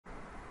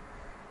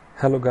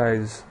Hello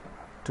guys,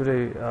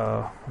 today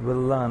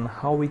we'll learn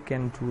how we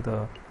can do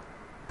the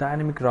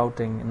dynamic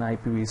routing in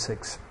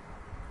IPv6.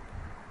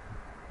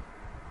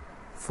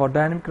 For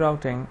dynamic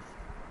routing,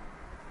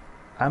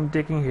 I'm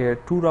taking here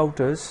two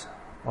routers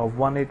of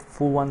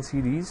 1841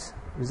 series.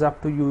 It's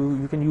up to you,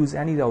 you can use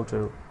any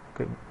router,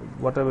 okay,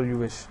 whatever you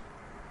wish.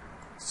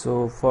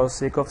 So for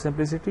sake of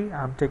simplicity,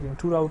 I'm taking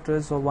two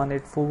routers of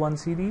 1841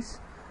 series.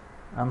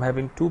 I'm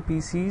having two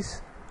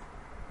PCs.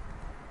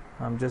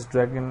 I'm just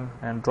dragging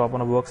and drop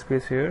on a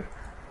workspace here,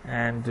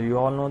 and you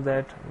all know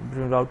that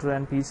between router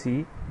and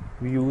PC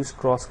we use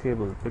cross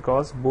cable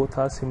because both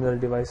are similar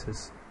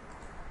devices.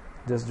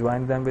 Just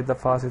join them with the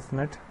fast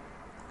Ethernet.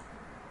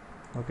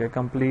 Okay,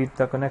 complete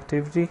the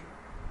connectivity.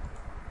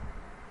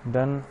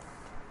 Done.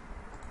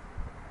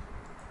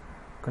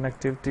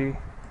 Connectivity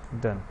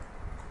done.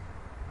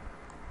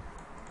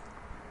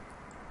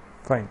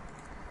 Fine.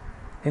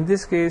 In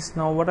this case,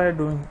 now what I'm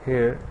doing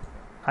here,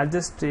 I'll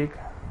just take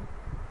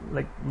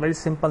like very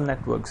simple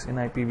networks in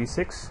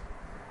IPv6.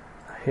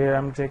 Here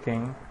I'm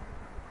taking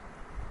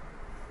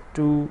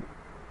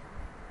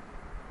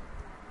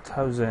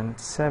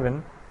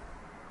 2007.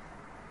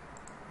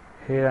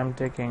 Here I'm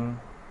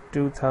taking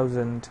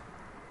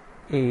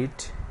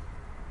 2008.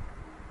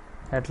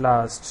 At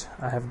last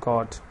I have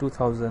got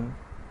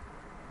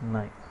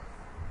 2009.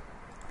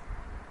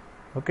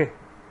 Okay,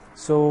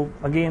 so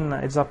again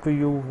it's up to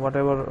you,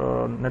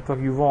 whatever network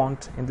you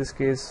want. In this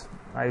case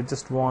I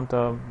just want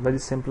a very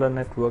simpler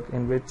network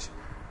in which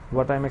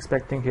what I'm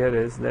expecting here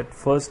is that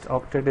first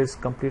octet is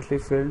completely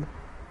filled,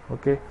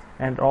 okay,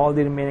 and all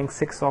the remaining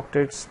 6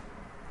 octets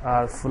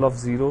are full of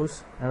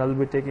zeros, and I'll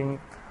be taking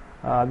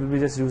we'll be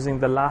just using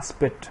the last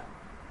bit.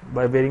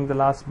 By varying the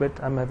last bit,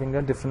 I'm having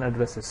a different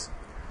addresses.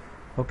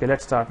 Okay,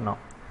 let's start now.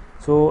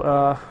 So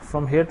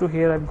from here to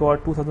here I've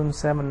got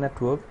 2007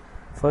 network.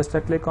 First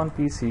I click on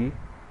PC,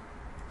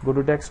 go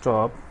to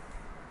desktop,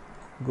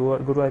 go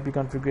to IP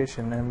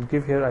configuration and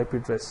give here IP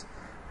address.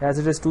 As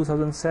it is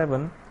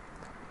 2007,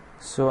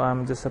 so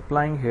I'm just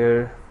applying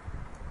here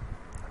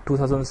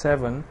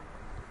 2007,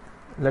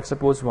 let's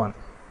suppose 1,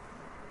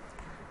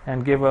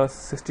 and give us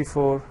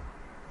 64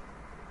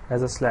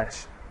 as a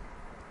slash.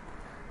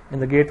 In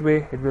the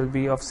gateway it will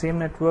be of same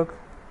network,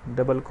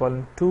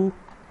 :2,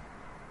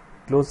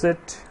 close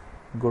it,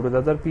 go to the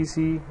other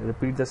PC,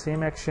 repeat the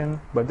same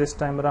action, but this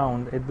time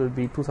around it will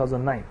be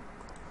 2009, :,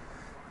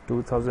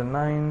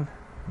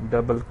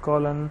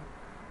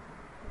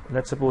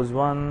 let's suppose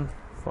 1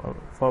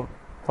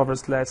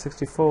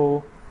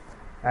 /64,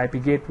 IP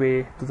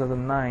gateway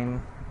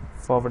 2009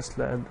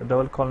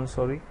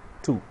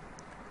 :2.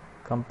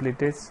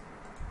 Complete it.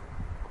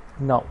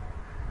 Now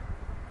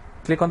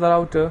click on the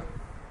router,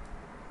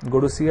 go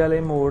to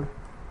CLA mode.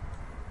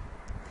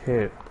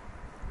 Here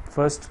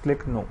first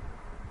click no,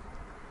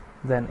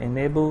 then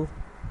enable,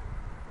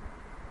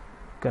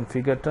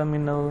 configure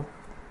terminal.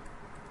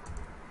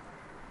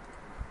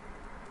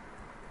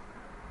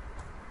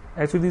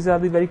 Actually these are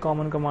the very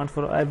common commands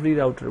for every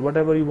router.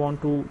 Whatever you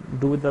want to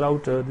do with the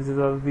router, these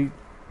are the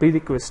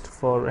prerequisite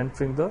for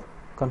entering the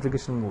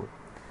configuration mode.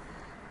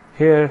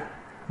 Here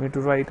we need to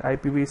write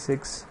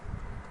IPv6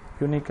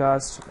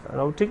 unicast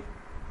routing.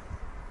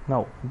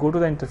 Now go to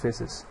the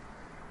interfaces.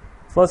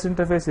 First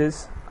interface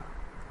is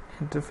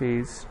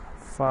interface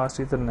fast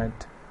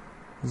Ethernet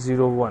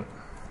 01.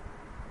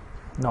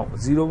 Now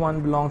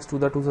 01 belongs to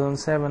the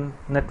 2007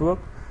 network,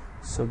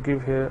 so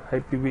give here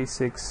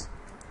IPv6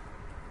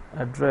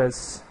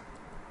 address,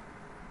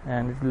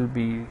 and it will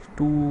be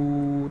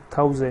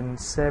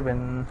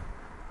 2007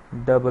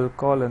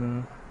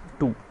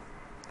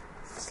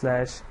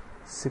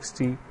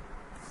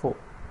 :2/64.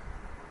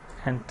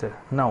 Enter.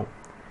 Now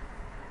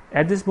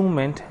at this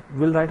moment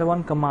we'll write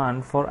one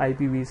command for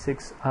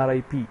IPv6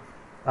 RIP.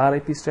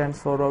 RIP stands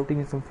for Routing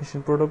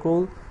Information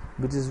Protocol,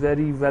 which is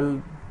very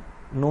well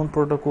known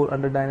protocol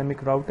under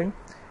dynamic routing.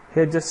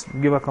 Here just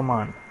give a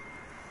command.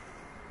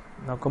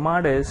 Now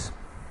command is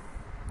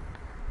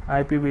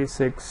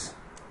IPv6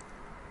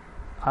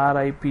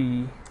 RIP.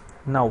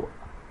 Now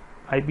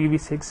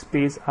IPv6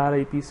 space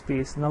RIP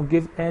space. Now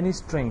give any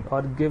string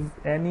or give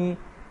any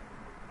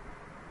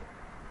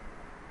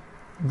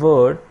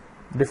word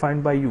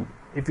defined by you.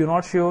 If you're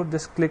not sure,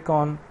 just click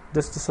on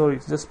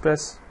just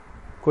press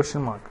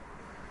question mark.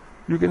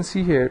 You can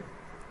see here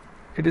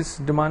it is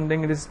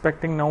demanding, it is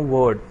expecting now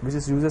word, which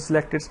is user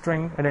selected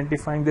string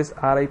identifying this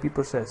RIP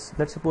process.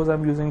 Let's suppose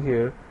I'm using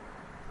here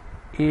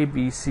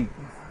ABC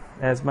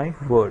as my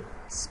word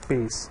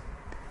space.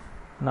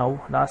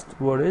 Now last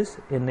word is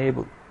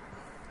enable.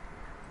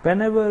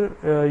 Whenever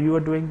you are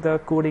doing the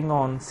coding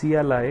on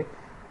CLI,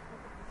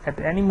 at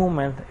any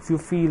moment if you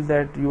feel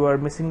that you are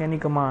missing any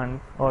command,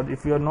 or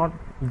if you are not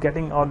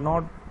getting or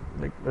not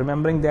like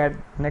remembering that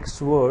next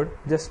word,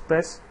 just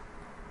press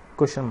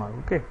question mark.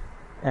 Okay,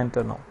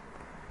 enter now.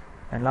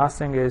 And last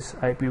thing is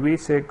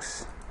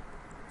IPv6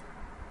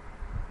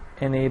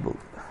 enable,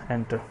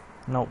 enter.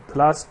 Now the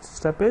last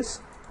step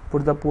is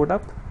put the port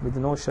up with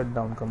no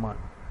shutdown command.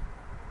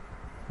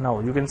 Now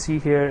you can see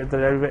here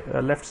the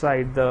left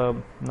side,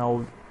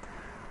 now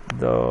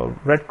the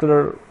red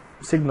color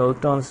signal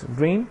turns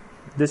green,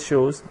 this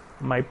shows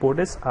my port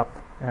is up,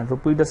 and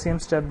repeat the same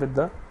step with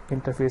the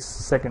interface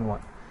second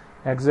one.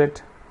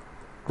 Exit,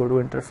 go to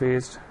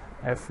interface,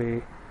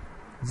 FA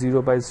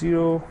 0 by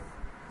 0,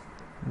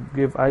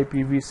 give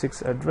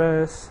IPv6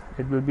 address.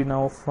 It will be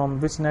now from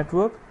which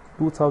network?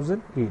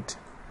 2008.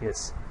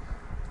 Yes,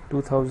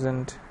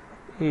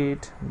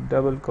 2008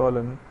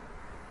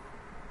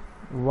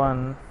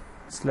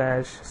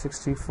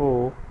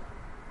 :1/64,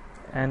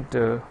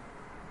 enter.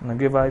 Now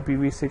give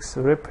IPv6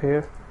 rip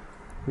here,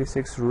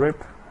 v6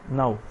 rip.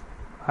 Now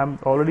I'm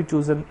already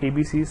chosen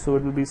ABC, so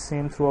it will be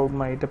same throughout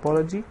my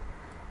topology.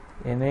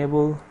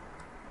 Enable,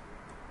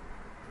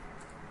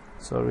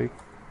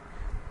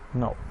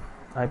 no,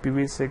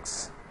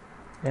 IPv6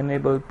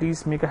 enable.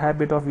 Please make a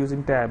habit of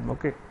using tab,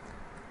 okay?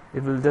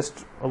 It will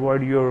just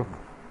avoid your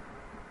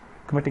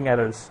committing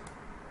errors.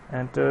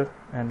 Enter,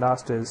 and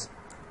last is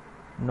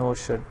no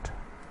shut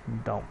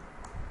down.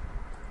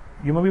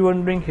 You may be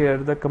wondering here,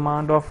 the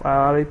command of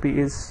RIP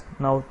is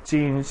now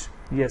changed.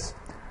 Yes,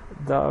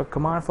 the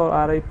command for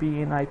RIP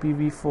in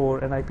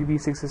IPv4 and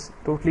IPv6 is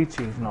totally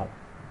changed now.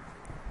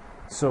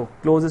 So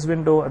close this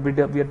window.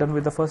 We are done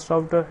with the first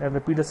router, and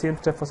repeat the same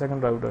step for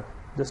second router.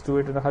 Just do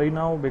it in a hurry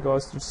now,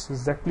 because it's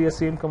exactly the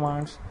same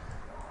commands.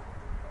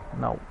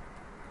 Now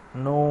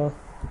no,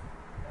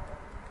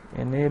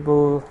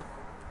 enable,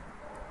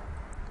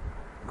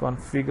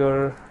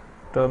 configure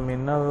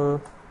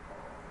terminal,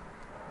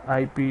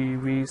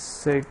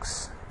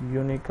 IPv6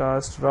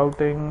 unicast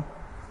routing.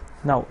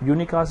 Now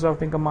unicast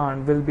routing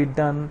command will be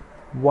done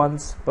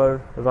once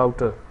per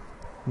router,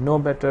 no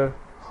matter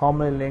how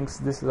many links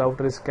this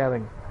router is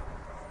carrying.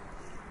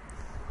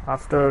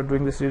 After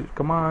doing this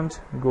command,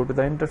 go to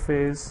the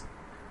interface,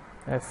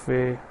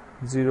 FA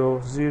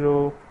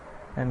 00,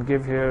 and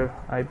give here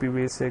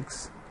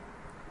IPv6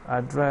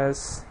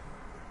 address,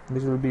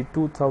 which will be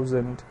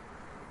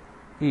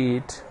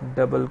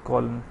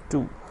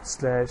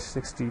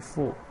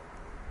 2008:2/64.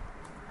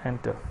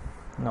 Enter.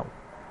 Now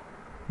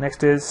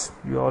next is,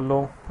 you all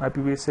know,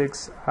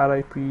 IPv6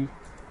 RIP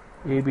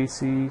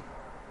ABC,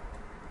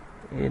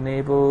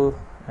 enable,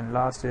 and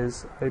last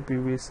is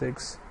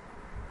IPv6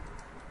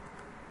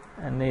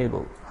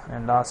 enable,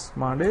 and last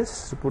command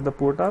is to put the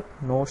port up,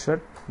 no shut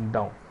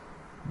down.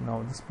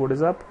 Now this port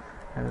is up,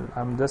 and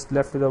I'm just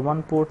left with a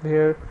one port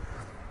here.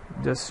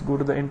 Just go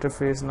to the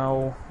interface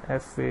now,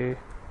 FA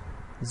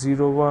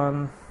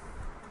 01,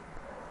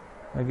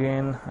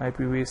 again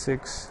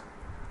IPv6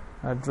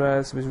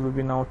 address, which will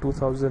be now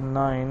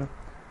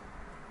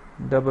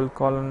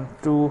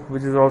 2009:2,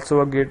 which is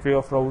also a gateway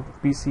of route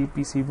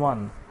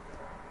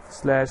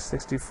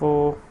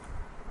PC1/64,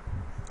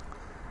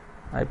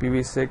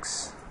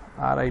 IPv6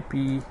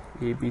 RIP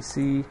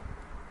ABC,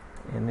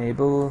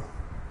 enable,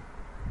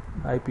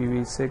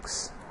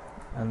 IPv6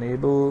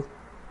 enable,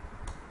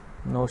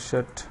 no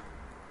shut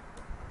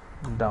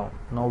down.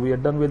 Now we are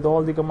done with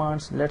all the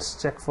commands. Let's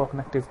check for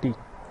connectivity.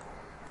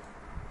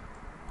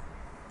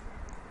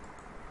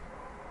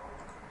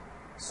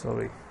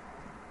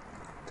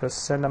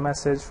 Just send a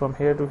message from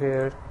here to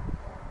here.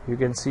 You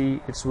can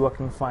see it's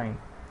working fine.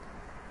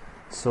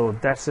 So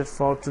that's it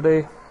for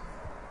today.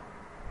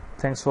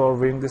 Thanks for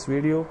viewing this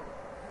video.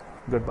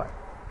 Goodbye.